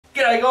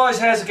G'day guys,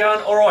 how's it going?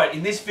 Alright,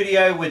 in this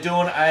video we're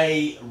doing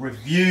a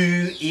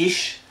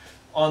review-ish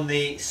on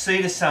the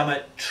Cedar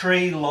Summit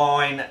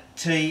Treeline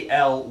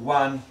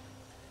TL1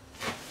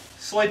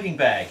 sleeping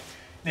bag.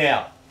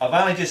 Now, I've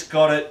only just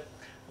got it.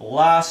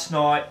 Last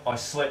night I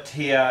slept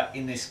here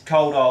in this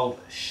cold old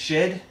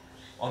shed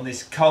on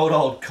this cold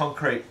old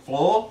concrete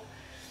floor.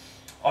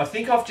 I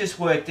think I've just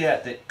worked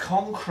out that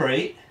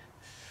concrete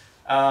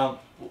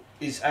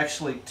is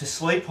actually, to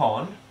sleep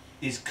on,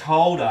 is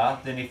colder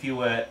than if you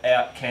were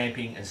out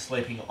camping and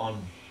sleeping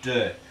on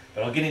dirt.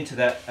 But I'll get into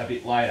that a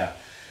bit later.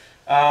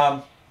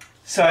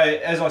 So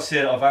as I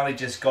said, I've only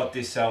just got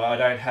this, so I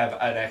don't have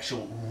an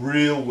actual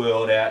real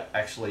world out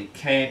actually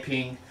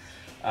camping.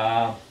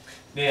 Now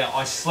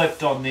I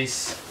slept on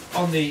this,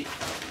 on the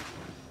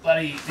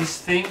bloody, this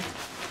thing.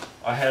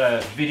 I had a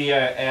video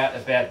out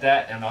about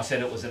that and I said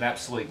it was an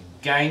absolute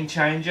game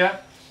changer.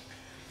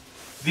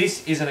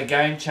 This isn't a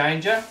game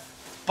changer,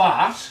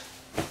 but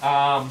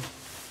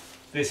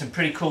there's some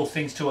pretty cool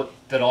things to it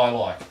that I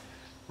like.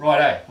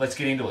 Righto, let's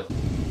get into it.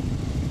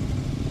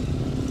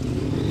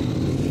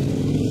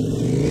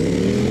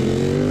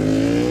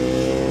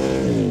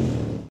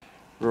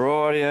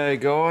 Rightio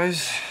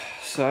guys,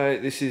 so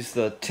this is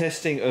the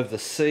testing of the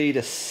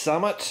Cedar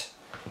Summit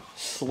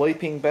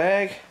sleeping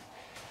bag.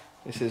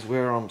 This is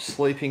where I'm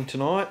sleeping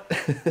tonight.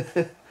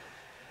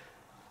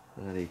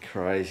 Bloody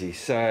crazy.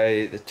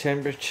 So the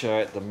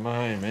temperature at the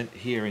moment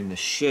here in the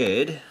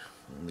shed,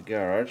 in the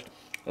garage,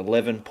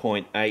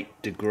 11.8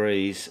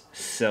 degrees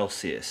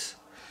Celsius.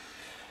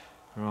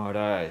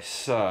 Righto,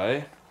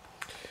 so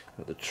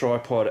got the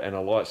tripod and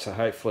a light, so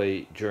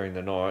hopefully during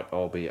the night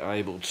I'll be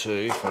able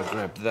to, if I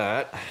grab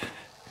that,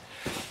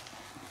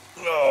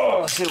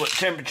 see what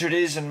temperature it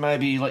is and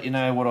maybe let you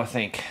know what I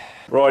think.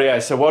 Rightio,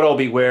 so what I'll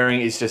be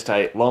wearing is just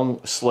a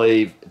long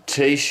sleeve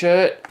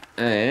t-shirt,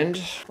 and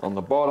on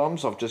the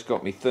bottoms I've just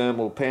got my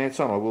thermal pants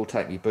on. I will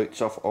take my boots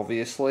off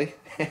obviously.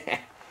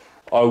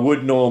 I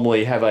would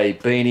normally have a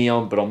beanie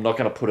on, but I'm not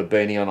going to put a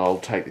beanie on. I'll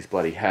take this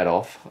bloody hat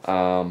off.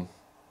 And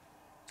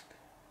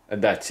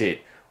that's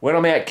it. When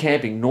I'm out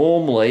camping,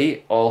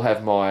 normally I'll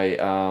have my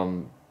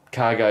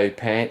cargo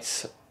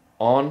pants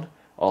on.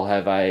 I'll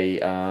have a,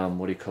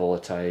 what do you call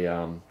it,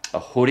 a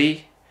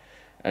hoodie.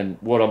 And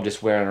what I'm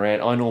just wearing around,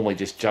 I normally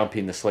just jump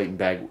in the sleeping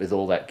bag with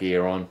all that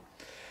gear on.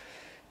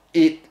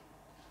 It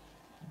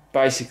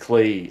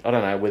basically, I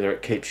don't know whether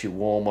it keeps you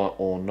warmer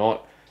or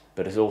not,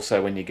 but it's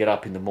also when you get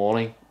up in the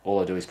morning, all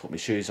I do is put my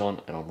shoes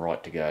on and I'm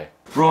right to go.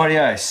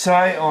 Rightio, so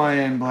I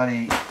am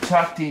bloody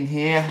tucked in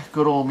here,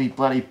 got all my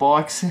bloody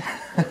bikes.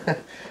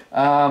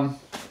 The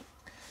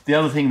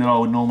other thing that I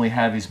would normally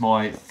have is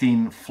my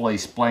thin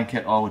fleece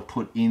blanket I would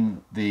put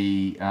in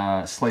the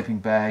sleeping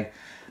bag,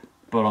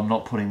 but I'm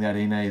not putting that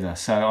in either.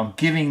 So I'm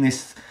giving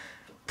this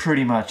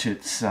pretty much,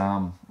 it's,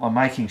 I'm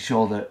making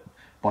sure that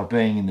by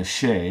being in the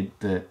shed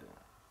that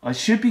I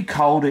should be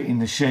colder in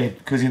the shed,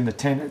 because in the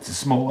tent it's a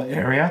smaller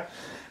area.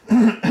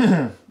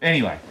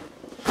 Anyway,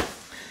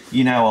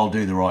 you know I'll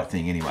do the right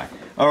thing anyway.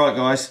 Alright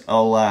guys,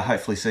 I'll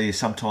hopefully see you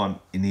sometime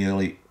in the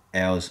early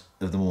hours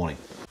of the morning.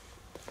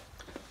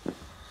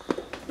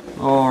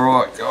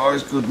 Alright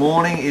guys, good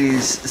morning. It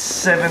is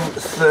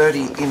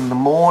 7:30 in the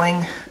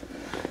morning.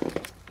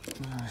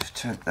 I've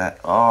turned that,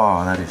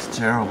 oh that is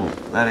terrible.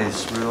 That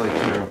is really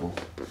terrible.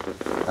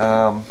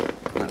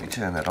 Let me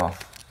turn that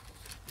off.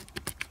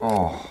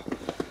 Oh.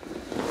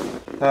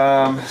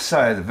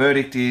 So the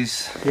verdict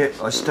is, yep,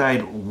 I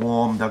stayed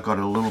warm. I got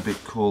a little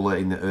bit cooler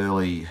in the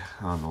early,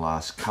 the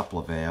last couple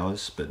of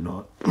hours, but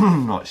not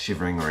not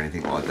shivering or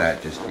anything like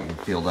that. Just you can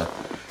feel the,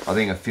 I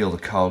think I feel the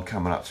cold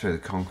coming up through the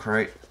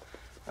concrete,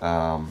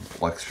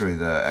 like through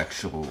the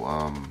actual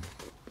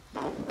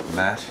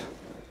mat.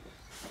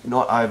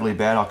 Not overly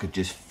bad. I could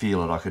just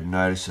feel it. I could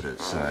notice it.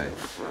 So,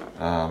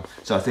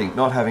 so I think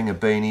not having a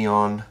beanie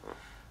on,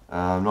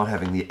 not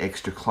having the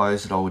extra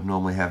clothes that I would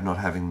normally have, not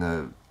having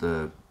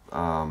the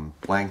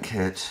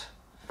blanket,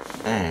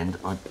 and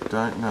I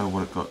don't know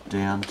what it got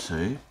down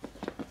to.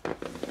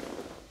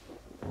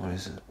 What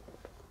is it?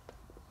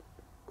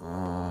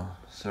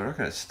 So I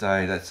reckon it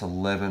stayed, that's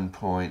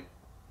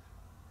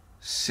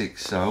 11.6,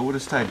 so it would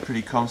have stayed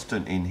pretty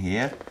constant in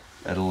here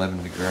at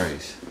 11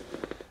 degrees.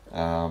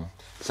 So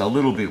a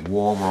little bit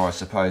warmer I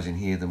suppose in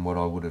here than what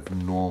I would have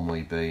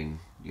normally been,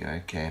 you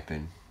know,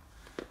 camping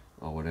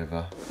or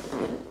whatever.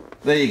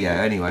 There you go,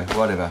 anyway,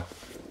 whatever.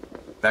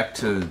 Back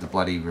to the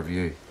bloody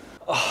review.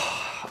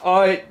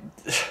 I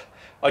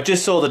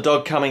just saw the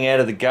dog coming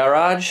out of the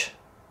garage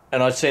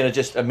and I'd seen her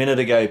just a minute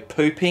ago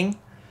pooping,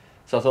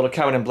 so I thought I'd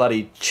come in and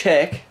bloody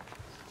check.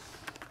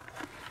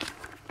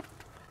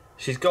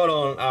 She's got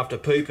on after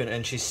pooping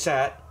and she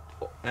sat,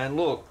 and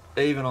look,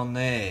 even on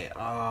there,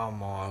 oh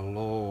my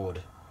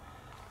lord.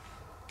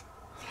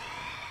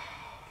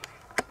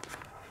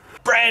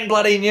 Brand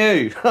bloody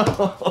new.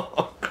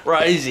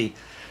 Crazy.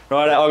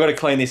 Right, I've got to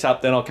clean this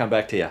up, then I'll come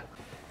back to you.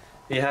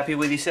 You happy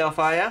with yourself,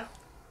 are you?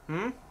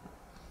 Hmm?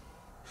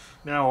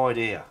 No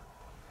idea.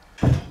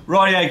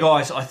 Rightio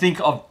guys, I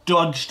think I've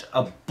dodged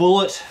a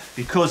bullet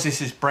because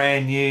this is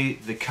brand new.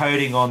 The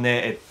coating on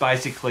there, it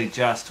basically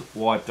just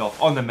wiped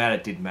off. On the mat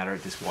it didn't matter,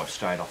 it just wiped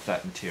straight off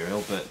that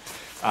material, but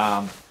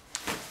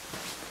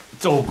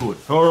it's all good.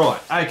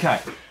 Alright, okay,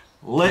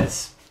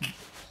 let's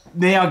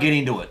now get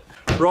into it.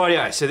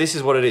 Rightio, so this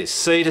is what it is.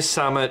 Cedar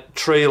Summit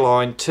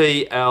Treeline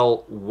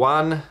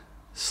TL1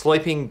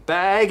 sleeping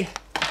bag.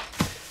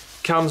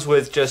 Comes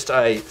with just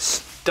a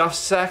stuff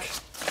sack,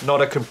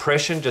 not a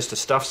compression, just a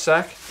stuff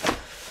sack.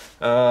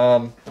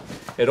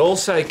 It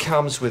also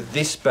comes with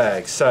this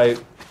bag, so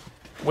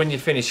when you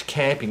finish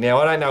camping, now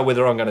I don't know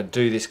whether I'm going to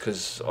do this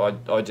because I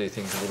do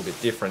things a little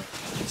bit different.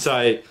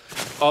 So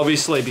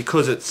obviously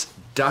because it's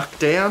duck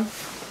down,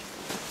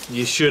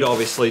 you should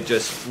obviously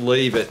just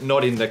leave it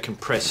not in the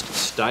compressed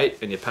state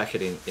and you pack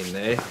it in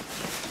there,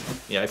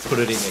 you know, put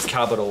it in your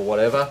cupboard or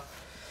whatever.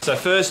 So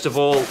first of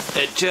all,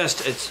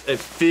 it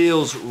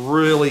feels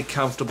really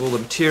comfortable. The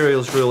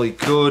material's really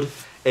good.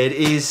 It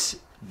is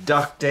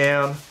duck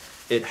down.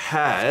 It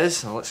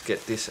has, now let's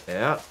get this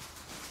out.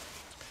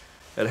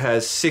 It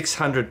has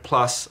 600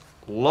 plus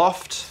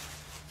loft.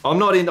 I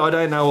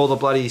don't know all the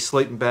bloody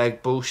sleeping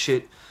bag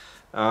bullshit.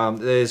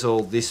 There's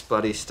all this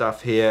bloody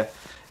stuff here.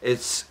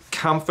 Its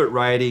comfort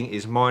rating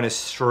is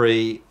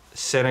 -3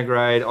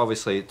 centigrade.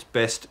 Obviously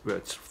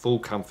its full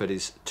comfort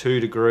is 2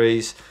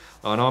 degrees.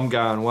 And I'm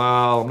going,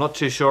 well, I'm not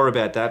too sure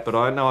about that, but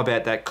I know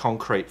about that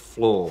concrete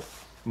floor.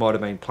 Might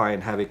have been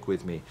playing havoc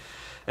with me.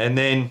 And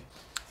then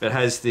it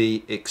has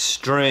the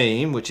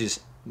extreme, which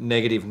is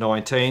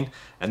 -19,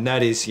 and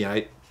that is, you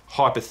know,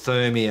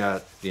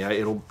 hypothermia. You know,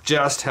 it'll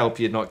just help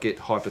you not get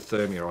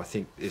hypothermia, I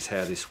think is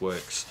how this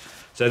works.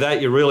 So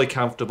that you're really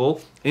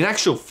comfortable. In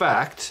actual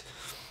fact,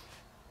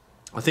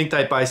 I think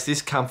they base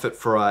this comfort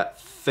for a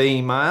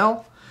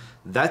female.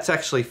 That's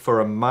actually for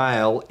a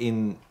male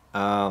in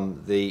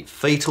the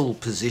fetal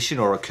position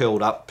or a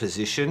curled up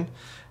position,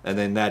 and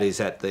then that is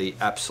at the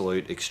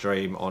absolute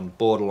extreme on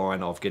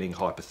borderline of getting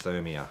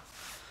hypothermia.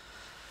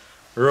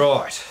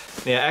 Right,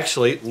 now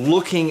actually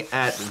looking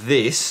at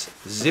this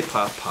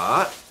zipper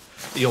part,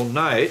 you'll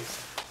note,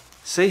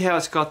 see how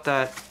it's got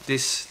that,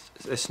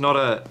 it's not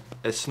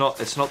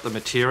the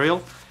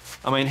material.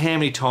 I mean, how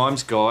many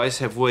times, guys,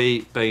 have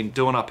we been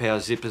doing up our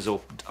zippers or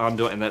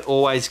undo it, and that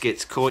always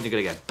gets caught, and you got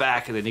to go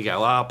back, and then you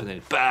go up, and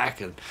then back,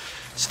 and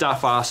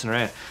stuff arsing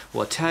around.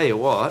 Well, I tell you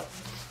what,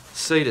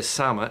 Cedar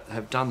Summit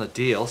have done the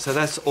deal, so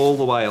that's all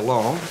the way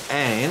along,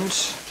 and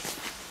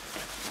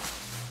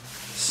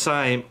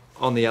same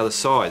on the other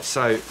side.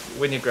 So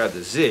when you grab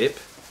the zip,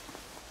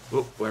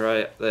 whoop, where are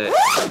you? There,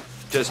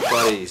 just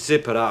bloody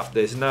zip it up.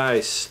 There's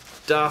no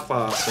stuff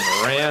arsing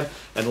around.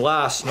 And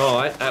last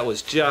night, that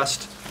was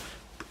just,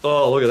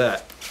 oh, look at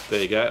that. There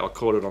you go, I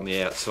caught it on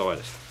the outside.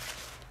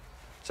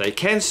 So you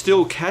can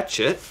still catch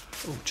it.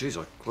 Oh, geez,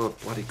 I got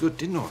bloody good,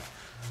 didn't I?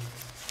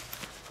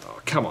 Oh,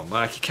 come on,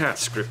 Mark, you can't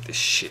script this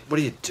shit. What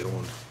are you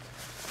doing?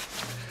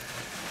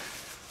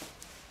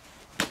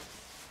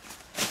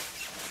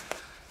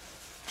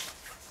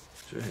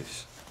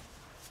 Jeez.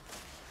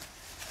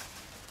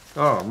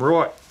 Oh, I'm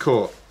right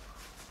caught.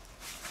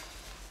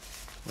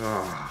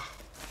 Oh.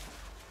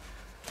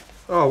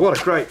 Oh, what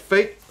a great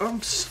feat.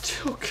 I'm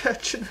still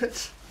catching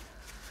it.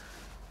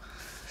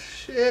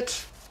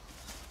 Shit.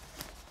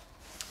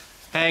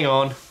 Hang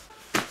on.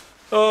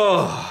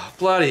 Oh,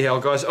 bloody hell,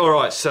 guys.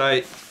 Alright,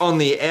 so on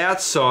the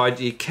outside,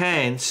 you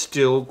can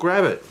still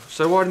grab it.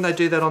 So why didn't they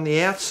do that on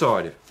the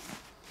outside?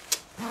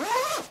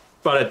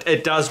 But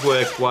it does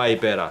work way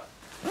better.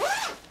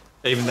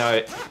 Even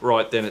though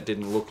right then it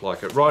didn't look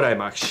like it. Righto,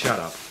 Mark, shut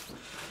up.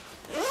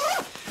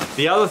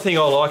 The other thing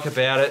I like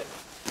about it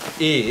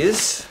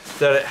is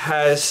that it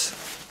has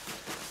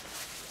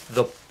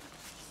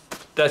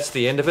that's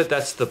the end of it,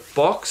 that's the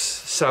box,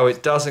 so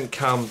it doesn't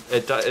come,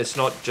 it's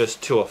not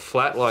just to a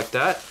flat like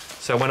that.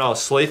 So when I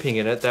was sleeping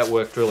in it, that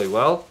worked really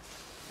well.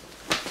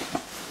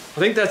 I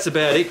think that's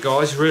about it,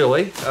 guys,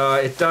 really.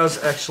 It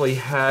does actually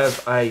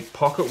have a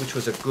pocket, which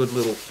was a good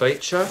little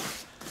feature.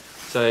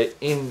 So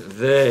in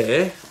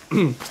there,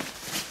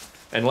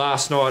 and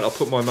last night I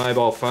put my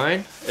mobile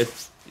phone.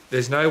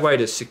 There's no way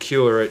to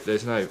secure it. Would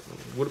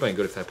have been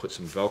good if they put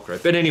some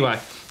Velcro. But anyway,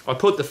 I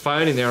put the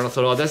phone in there and I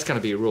thought, oh, that's going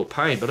to be a real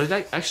pain. But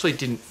I actually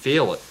didn't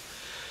feel it.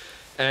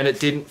 And it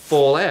didn't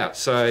fall out.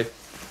 So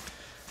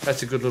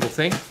that's a good little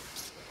thing.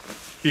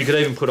 You could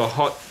even put a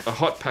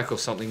hot pack or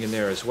something in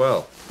there as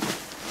well.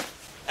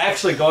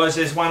 Actually, guys,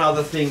 there's one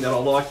other thing that I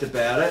liked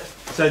about it.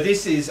 So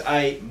this is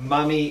a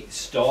mummy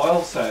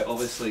style. So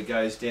obviously it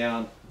goes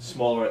down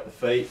smaller at the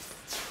feet.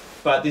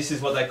 But this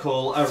is what they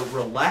call a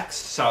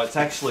relaxed, so it's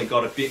actually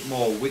got a bit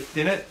more width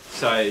in it,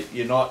 so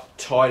you're not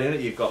tight in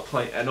it, you've got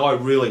plenty, and I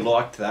really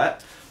liked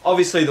that.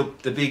 Obviously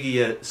the bigger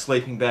your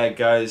sleeping bag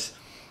goes,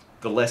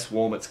 the less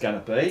warm it's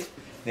going to be.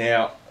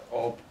 Now,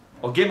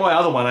 I'll get my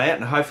other one out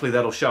and hopefully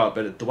that'll show it,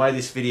 but the way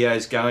this video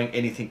is going,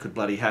 anything could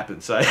bloody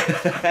happen, so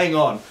hang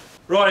on.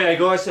 Rightio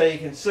guys, so you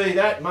can see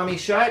that mummy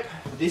shape.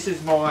 This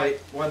is my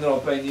one that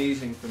I've been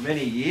using for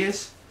many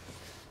years.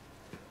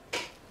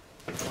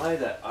 Lay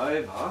that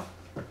over.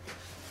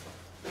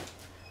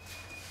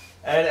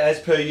 And as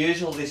per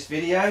usual this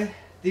video,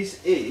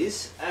 this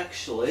is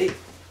actually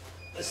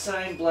the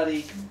same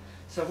bloody...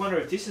 So I wonder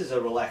if this is a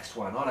relaxed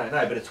one, I don't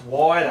know, but it's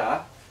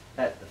wider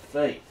at the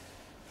feet.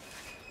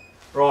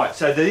 Right,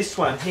 so this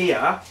one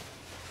here,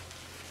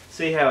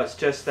 see how it's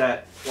just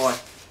that, like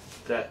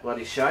that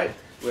bloody shape?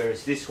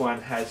 Whereas this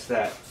one has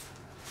that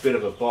bit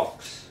of a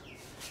box.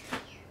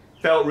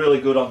 Felt really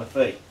good on the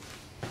feet.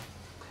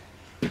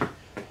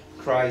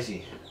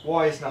 Crazy.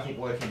 Why is nothing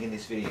working in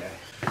this video?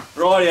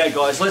 Rightio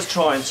guys, let's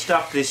try and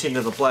stuff this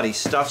into the bloody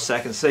stuff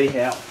sack and see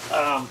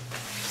how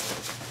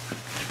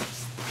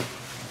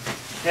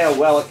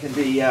well it can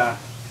be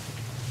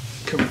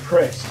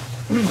compressed.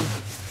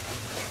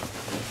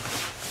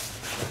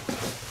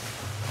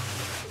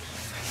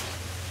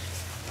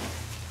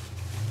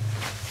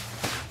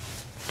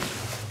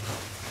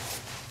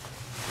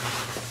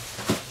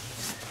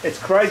 It's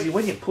crazy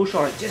when you push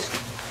on it, just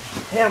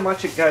how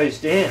much it goes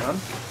down.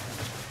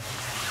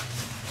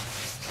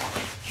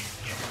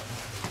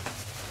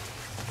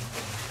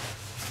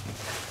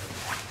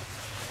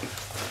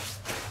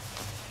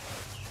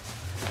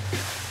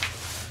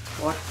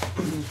 Like,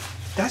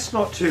 that's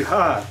not too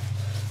hard.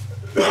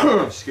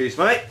 Excuse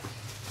me.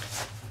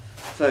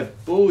 So,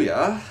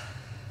 booyah.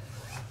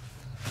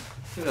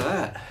 Look at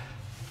that.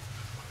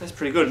 That's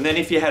pretty good. And then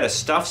if you had a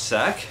stuff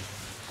sack,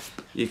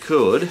 you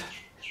could...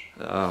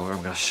 Oh,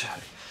 I'm going to show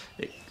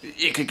you.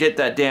 You could get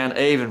that down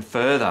even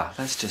further.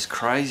 That's just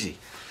crazy.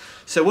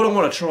 So what I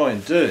want to try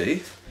and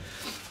do,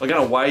 I'm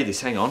going to weigh this,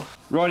 hang on.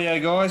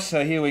 Rightio guys,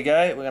 so here we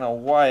go. We're going to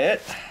weigh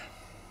it.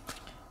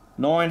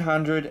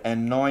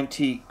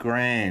 990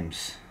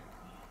 grams.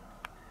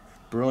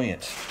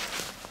 Brilliant.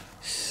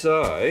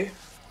 So,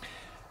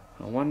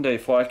 I wonder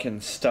if I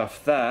can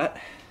stuff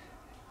that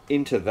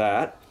into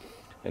that,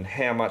 and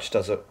how much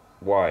does it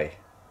weigh?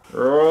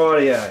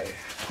 Rightio,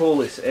 pull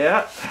this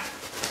out.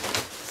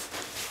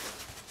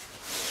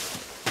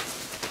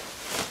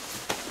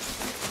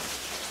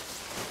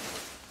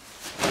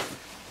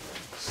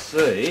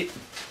 See,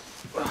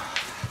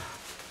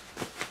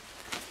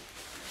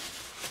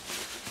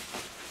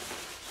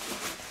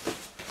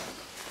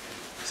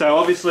 so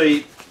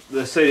obviously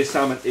the Cedar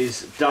Summit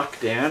is duck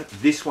down.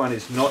 This one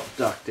is not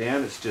duck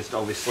down. It's just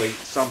obviously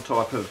some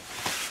type of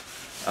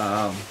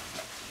I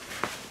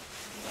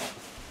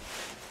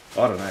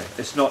don't know.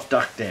 It's not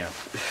duck down.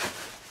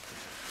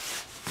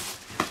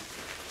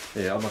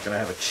 Yeah, I'm not going to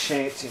have a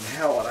chance in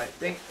hell, I don't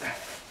think.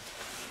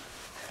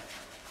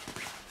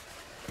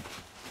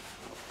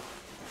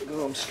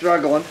 I'm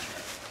struggling,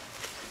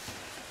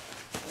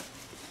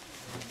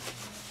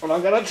 and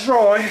I'm going to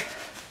try.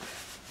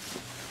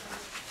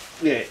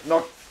 Yeah,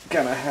 not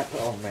going to happen.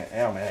 Oh man,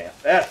 oh man,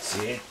 that's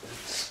it.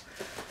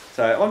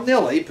 So I'm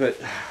nearly, but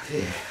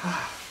yeah.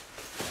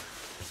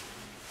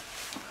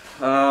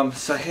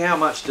 So how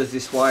much does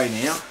this weigh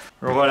now?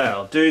 Right,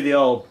 I'll do the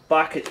old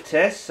bucket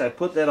test. So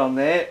put that on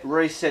there,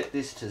 reset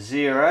this to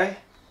 0.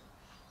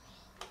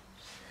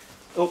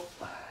 Oh,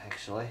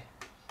 actually.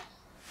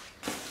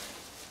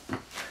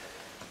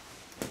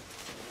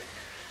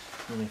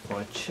 And if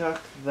I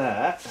chuck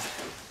that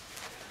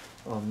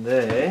on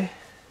there,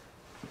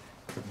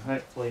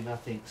 hopefully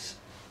nothing's...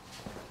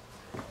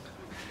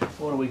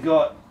 What do we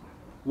got?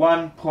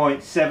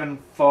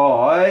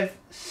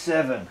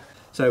 1.757.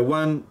 So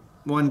 1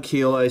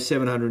 kilo,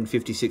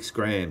 756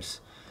 grams.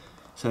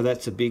 So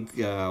that's a big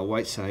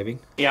weight saving.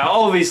 Yeah,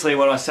 obviously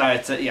when I say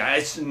it's,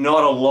 it's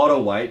not a lot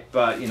of weight,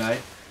 but you know,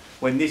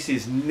 when this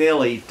is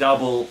nearly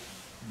double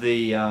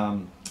the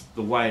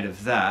weight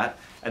of that,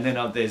 and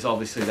then there's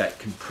obviously that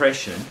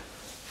compression.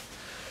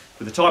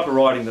 With the type of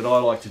riding that I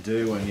like to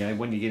do, and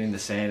when you get in the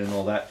sand and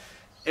all that,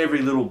 every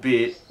little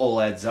bit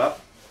all adds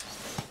up.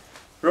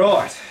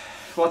 Right,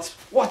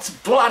 what's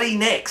bloody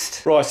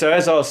next? Right, so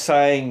as I was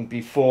saying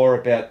before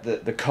about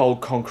the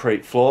cold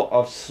concrete floor,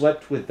 I've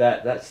slept with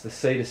that. That's the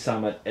Cedar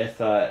Summit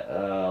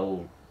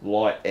Ether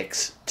Light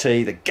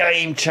XT, the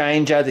game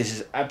changer. This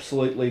is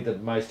absolutely the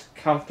most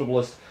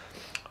comfortablest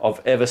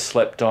I've ever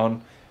slept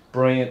on.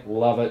 Brilliant,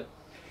 love it.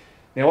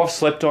 Now I've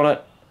slept on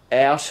it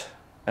out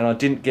and I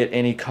didn't get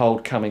any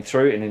cold coming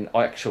through, and in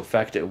actual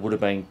fact it would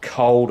have been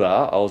colder.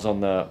 I was on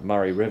the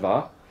Murray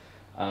River.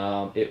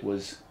 It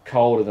was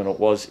colder than it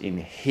was in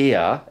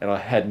here, and I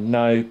had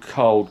no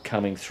cold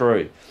coming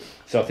through.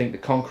 So I think the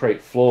concrete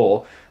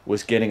floor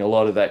was getting a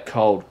lot of that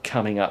cold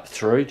coming up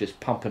through, just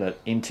pumping it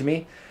into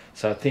me.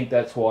 So I think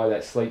that's why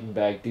that sleeping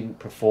bag didn't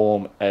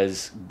perform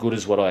as good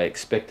as what I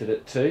expected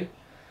it to.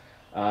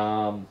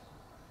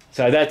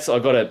 So that's, I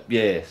got to,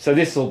 yeah, so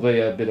this will be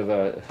a bit of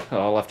a,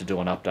 I'll have to do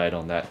an update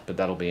on that, but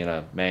that'll be in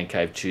a Man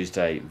Cave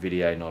Tuesday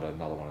video, not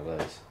another one of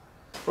those.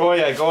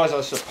 Rightio guys,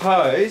 I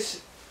suppose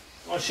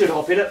I should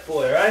hop in it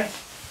for you, eh?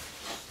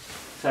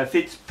 So it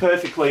fits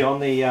perfectly on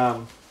the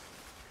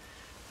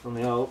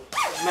old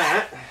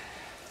mat.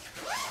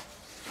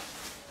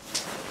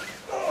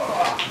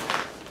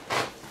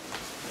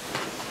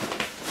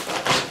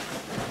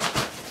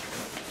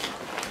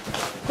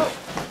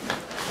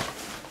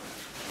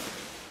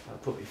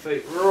 Put my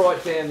feet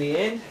right down the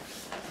end.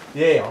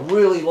 Yeah, I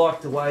really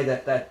like the way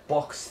that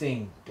box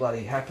thing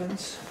bloody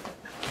happens.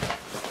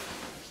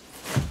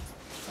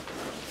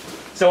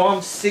 So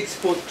I'm 6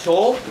 foot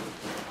tall.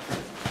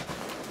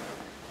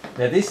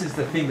 Now this is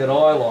the thing that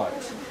I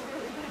liked.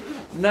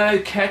 No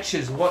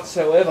catches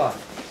whatsoever.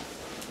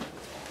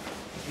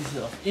 This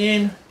is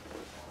in.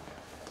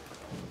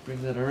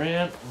 Bring that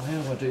around.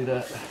 How do I do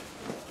that?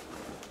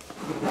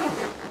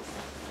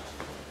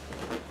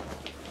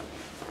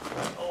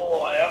 All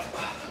the way up.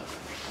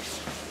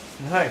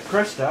 And hey,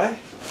 presto.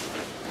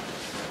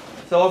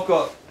 So I've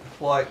got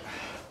like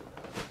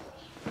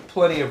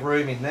plenty of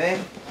room in there.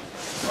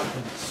 I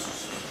can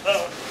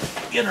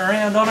get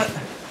around on it.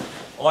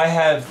 I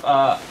have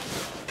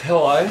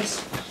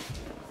pillows,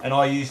 and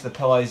I use the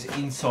pillows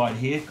inside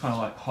here, kind of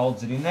like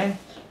holds it in there.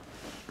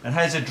 It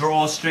has a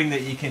drawstring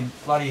that you can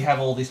bloody have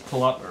all this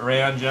pull up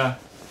around you.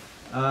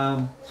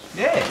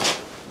 Yeah,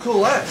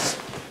 cool as.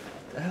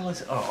 The hell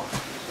is it? Oh.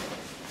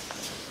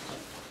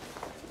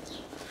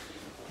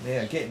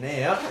 Now getting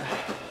out.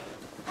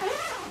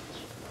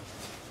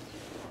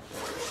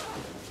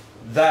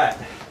 That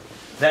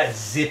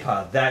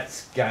zipper,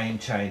 that's game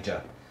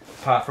changer.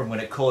 Apart from when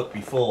it caught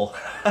before.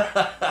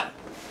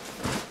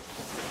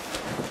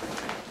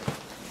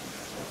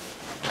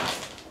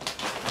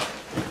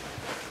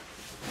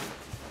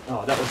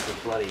 Oh, that was the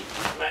bloody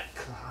mat.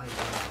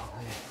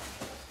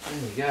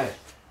 There we go.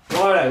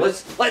 Righto,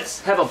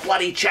 let's have a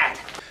bloody chat.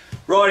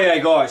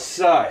 Rightio guys,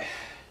 so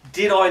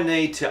did I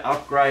need to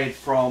upgrade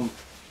from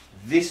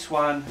this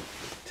one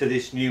to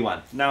this new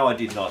one? No, I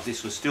did not.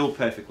 This was still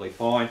perfectly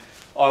fine.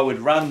 I would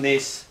run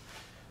this,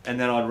 and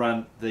then I'd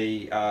run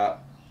the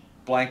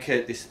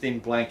blanket, this thin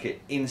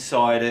blanket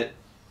inside it,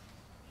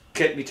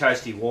 kept me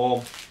toasty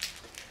warm,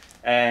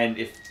 and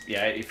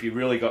if you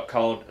really got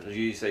cold, I'd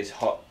use these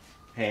hot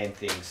hand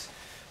things,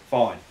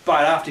 fine.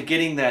 But after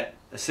getting that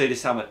Cedar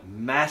Summit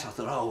mat, I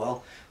thought, oh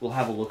well, we'll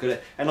have a look at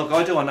it. And look,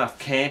 I do enough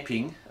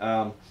camping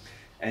and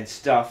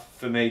stuff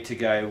for me to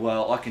go,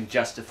 well, I can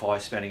justify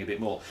spending a bit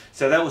more.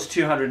 So that was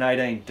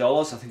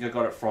 $218. I think I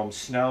got it from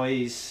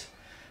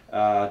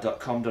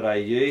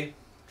snowies.com.au.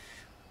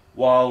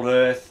 Wild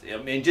Earth. I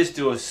mean, just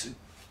do a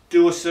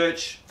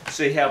search,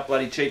 see how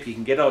bloody cheap you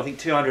can get it. I think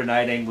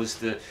 218 was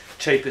the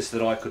cheapest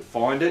that I could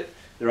find it.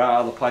 There are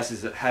other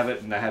places that have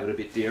it, and they have it a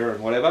bit dearer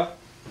and whatever.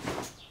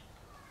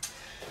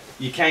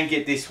 You can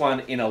get this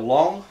one in a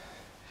long.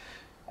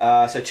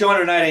 So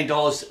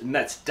 $218, and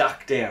that's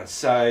duck down.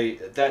 So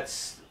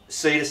that's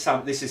Cedar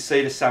Summit. This is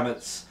Cedar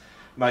Summit's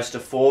most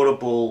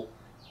affordable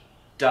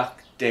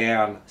duck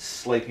down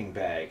sleeping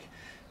bag.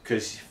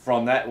 Because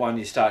from that one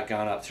you start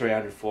going up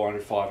 $300,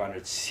 $400,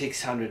 $500,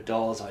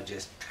 $600. I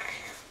just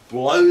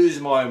blows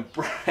my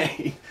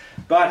brain.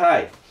 But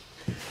hey,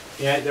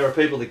 you know, there are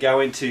people that go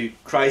into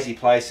crazy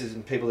places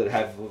and people that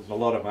have a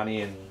lot of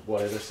money and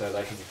whatever, so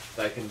they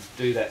can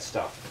do that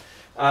stuff.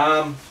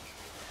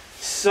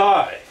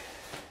 So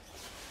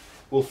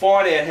we'll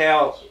find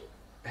out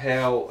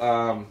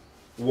how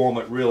warm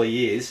it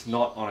really is,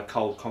 not on a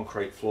cold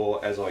concrete floor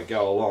as I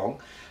go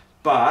along.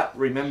 But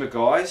remember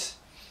guys,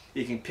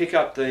 you can pick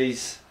up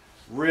these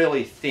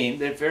really thin,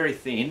 they're very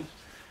thin,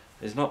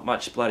 there's not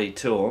much bloody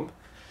to them.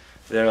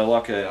 They're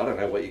like a, I don't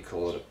know what you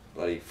call it, a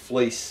bloody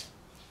fleece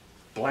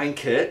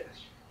blanket.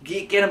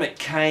 Get them at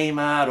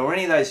Kmart or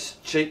any of those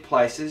cheap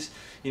places.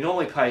 You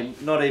normally pay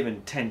not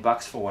even 10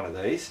 bucks for one of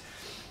these.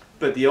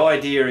 But the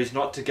idea is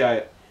not to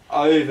go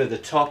over the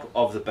top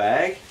of the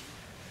bag.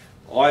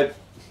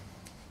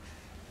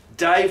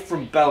 Dave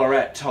from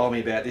Ballarat told me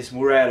about this.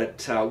 We're out at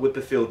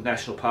Whipperfield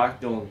National Park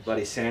doing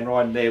bloody sand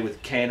riding there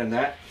with Ken and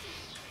that.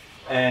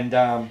 And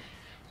I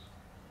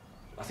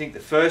think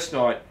the first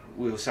night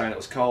we were saying it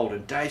was cold,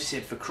 and Dave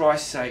said, for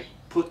Christ's sake,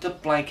 put the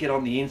blanket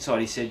on the inside.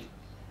 He said,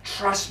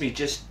 trust me,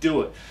 just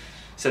do it.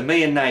 So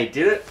me and Nate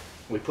did it.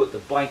 We put the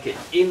blanket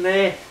in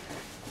there,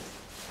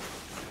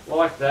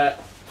 like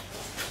that.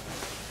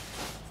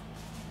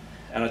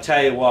 And I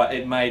tell you what,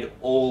 it made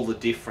all the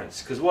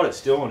difference, because what it's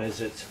doing is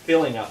it's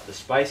filling up the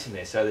space in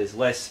there, so there's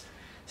less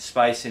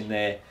space in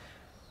there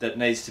that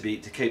needs to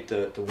keep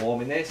the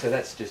warm in there. So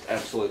that's just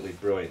absolutely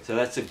brilliant. So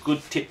that's a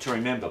good tip to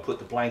remember. Put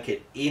the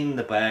blanket in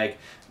the bag,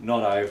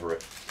 not over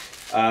it.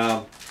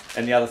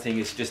 And the other thing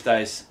is just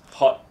those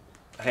hot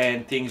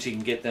hand things. You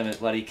can get them at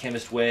bloody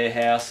Chemist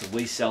Warehouse, and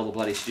we sell the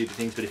bloody stupid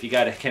things, but if you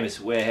go to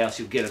Chemist Warehouse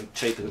you'll get them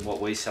cheaper than what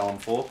we sell them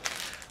for.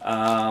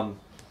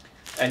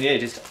 And yeah,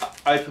 just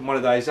open one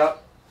of those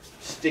up,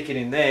 stick it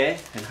in there,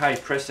 and hey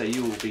presto,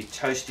 you will be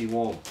toasty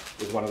warm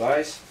with one of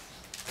those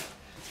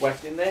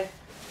whacked in there.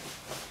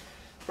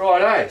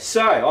 Righto,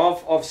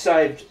 so I've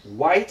saved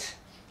weight,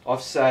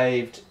 I've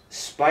saved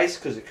space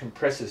because it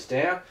compresses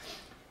down.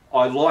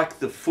 I like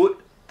the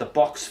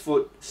box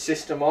foot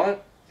system on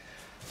it.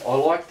 I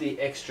like the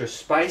extra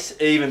space,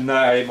 even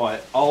though my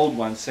old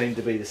one seemed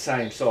to be the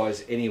same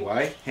size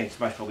anyway, hence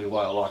most probably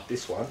why I like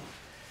this one.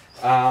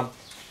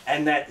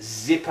 And that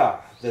zipper,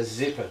 the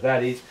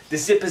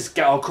zipper's,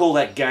 I'll call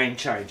that game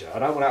changer. I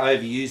don't want to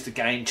overuse the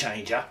game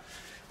changer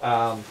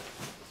term,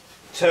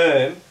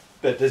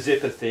 but the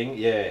zipper thing,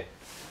 yeah.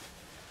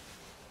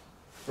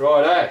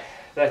 Righto,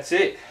 that's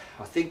it.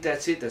 I think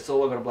that's it. That's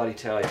all I've got to bloody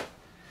tell you.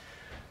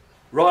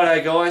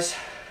 Righto, guys.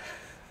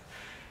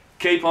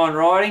 Keep on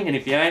riding, and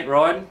if you ain't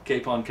riding,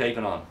 keep on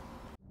keeping on.